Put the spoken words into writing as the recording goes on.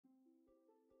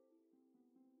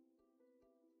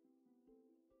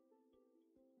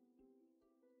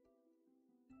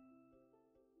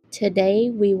Today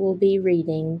we will be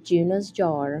reading Juna's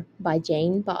Jar by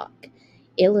Jane Bach,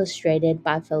 illustrated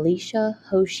by Felicia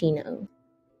Hoshino.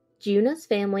 Juna's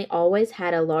family always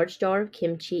had a large jar of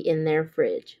kimchi in their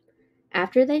fridge.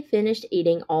 After they finished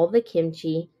eating all the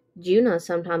kimchi, Juna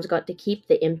sometimes got to keep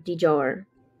the empty jar.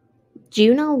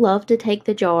 Juna loved to take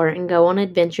the jar and go on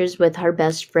adventures with her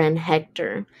best friend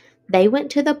Hector. They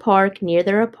went to the park near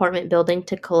their apartment building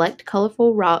to collect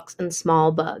colorful rocks and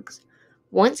small bugs.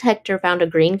 Once Hector found a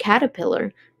green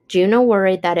caterpillar, Juna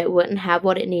worried that it wouldn't have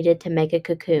what it needed to make a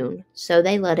cocoon, so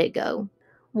they let it go.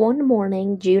 One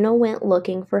morning, Juna went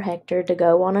looking for Hector to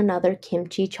go on another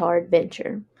kimchi char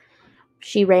adventure.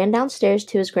 She ran downstairs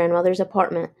to his grandmother's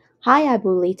apartment. "Hi,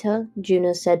 Abuelita,"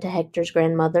 Juna said to Hector's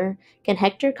grandmother. "Can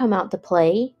Hector come out to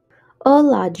play?"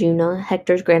 "Hola, Juna,"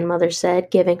 Hector's grandmother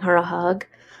said, giving her a hug.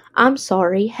 "I'm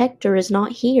sorry, Hector is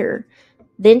not here."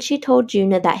 Then she told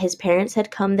Juna that his parents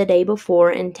had come the day before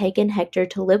and taken Hector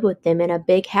to live with them in a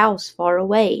big house far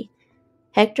away.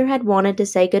 Hector had wanted to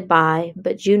say goodbye,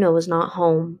 but Juna was not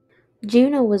home.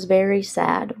 Juna was very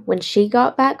sad. When she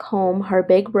got back home, her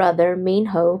big brother,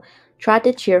 Minho, tried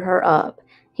to cheer her up.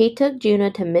 He took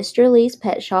Juna to Mr. Lee's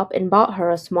pet shop and bought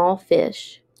her a small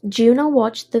fish. Juna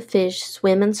watched the fish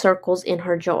swim in circles in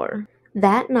her jar.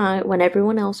 That night, when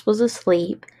everyone else was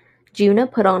asleep, Juna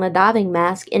put on a diving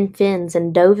mask and fins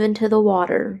and dove into the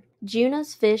water.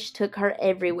 Juna's fish took her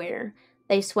everywhere.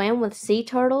 They swam with sea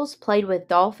turtles, played with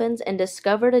dolphins, and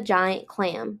discovered a giant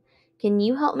clam. "Can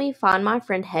you help me find my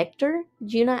friend Hector?"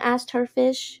 Juna asked her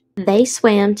fish. They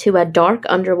swam to a dark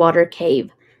underwater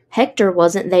cave. Hector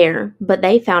wasn't there, but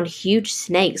they found huge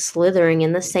snakes slithering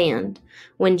in the sand.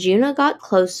 When Juna got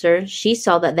closer, she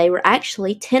saw that they were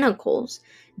actually tentacles.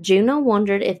 Juna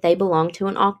wondered if they belonged to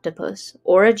an octopus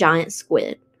or a giant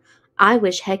squid. "I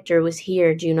wish Hector was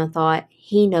here," Juna thought.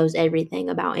 "He knows everything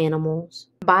about animals."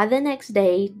 By the next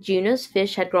day, Juna's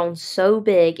fish had grown so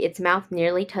big its mouth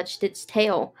nearly touched its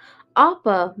tail.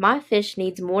 "Appa, my fish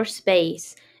needs more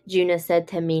space," Juna said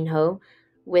to Minho.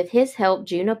 With his help,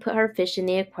 Juna put her fish in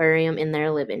the aquarium in their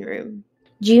living room.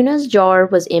 Juna's jar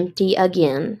was empty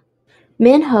again.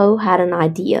 Minho had an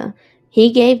idea. He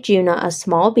gave Juna a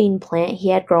small bean plant he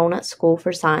had grown at school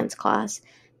for science class.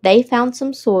 They found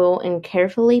some soil and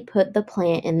carefully put the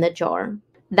plant in the jar.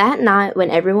 That night,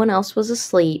 when everyone else was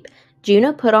asleep,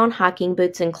 Juna put on hiking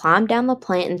boots and climbed down the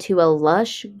plant into a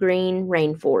lush green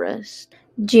rainforest.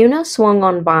 Juna swung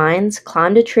on vines,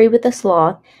 climbed a tree with a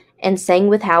sloth, and sang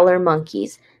with howler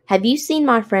monkeys. "Have you seen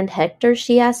my friend Hector?"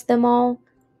 she asked them all.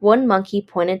 One monkey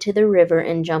pointed to the river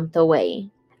and jumped away.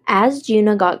 As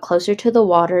Juna got closer to the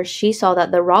water, she saw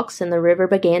that the rocks in the river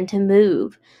began to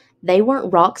move. They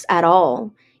weren't rocks at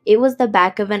all. It was the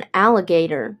back of an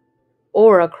alligator.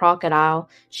 Or a crocodile.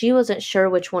 She wasn't sure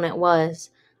which one it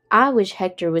was. "I wish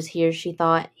Hector was here," she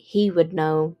thought. "He would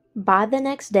know." By the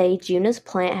next day, Juna's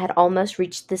plant had almost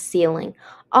reached the ceiling.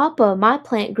 "Appa, my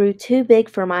plant grew too big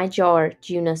for my jar,"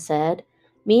 Juna said.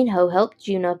 Minho helped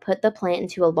Juna put the plant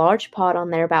into a large pot on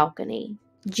their balcony.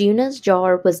 Juna's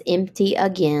jar was empty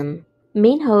again.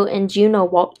 Minho and Juna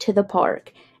walked to the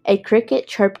park. A cricket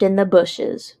chirped in the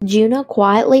bushes. Juna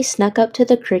quietly snuck up to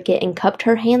the cricket and cupped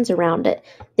her hands around it.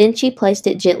 Then she placed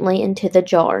it gently into the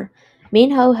jar.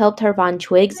 Minho helped her find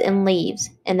twigs and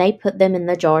leaves, and they put them in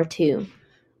the jar too.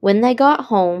 When they got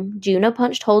home, Juna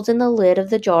punched holes in the lid of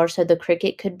the jar so the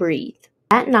cricket could breathe.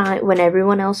 That night, when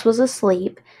everyone else was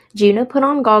asleep, Juna put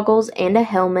on goggles and a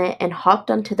helmet and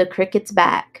hopped onto the cricket's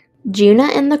back. Juna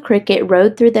and the cricket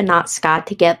rode through the night sky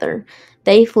together.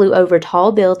 They flew over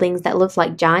tall buildings that looked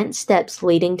like giant steps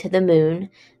leading to the moon.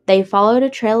 They followed a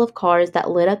trail of cars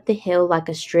that lit up the hill like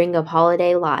a string of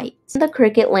holiday lights. The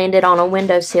cricket landed on a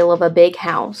windowsill of a big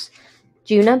house.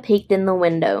 Juna peeked in the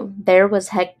window. There was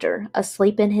Hector,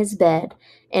 asleep in his bed,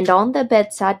 and on the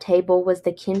bedside table was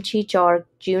the kimchi jar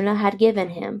Juna had given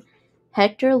him.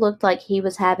 Hector looked like he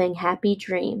was having happy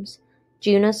dreams.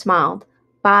 Juna smiled.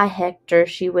 "Bye, Hector,"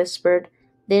 she whispered.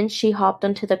 Then she hopped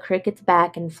onto the cricket's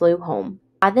back and flew home.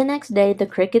 By the next day, the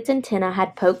cricket's antenna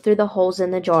had poked through the holes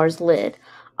in the jar's lid.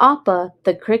 "Appa,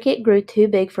 the cricket grew too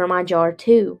big for my jar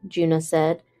too," Juna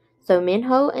said. So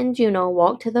Minho and Juna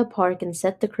walked to the park and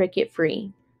set the cricket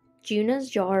free. Juna's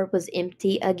jar was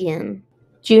empty again.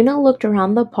 Juna looked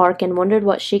around the park and wondered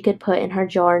what she could put in her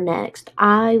jar next.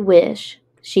 "I wish,"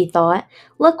 she thought.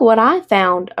 "Look what I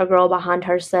found," a girl behind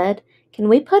her said. "Can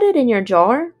we put it in your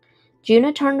jar?"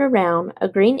 Juna turned around. A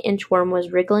green inchworm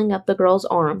was wriggling up the girl's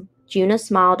arm. Juna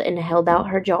smiled and held out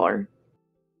her jar.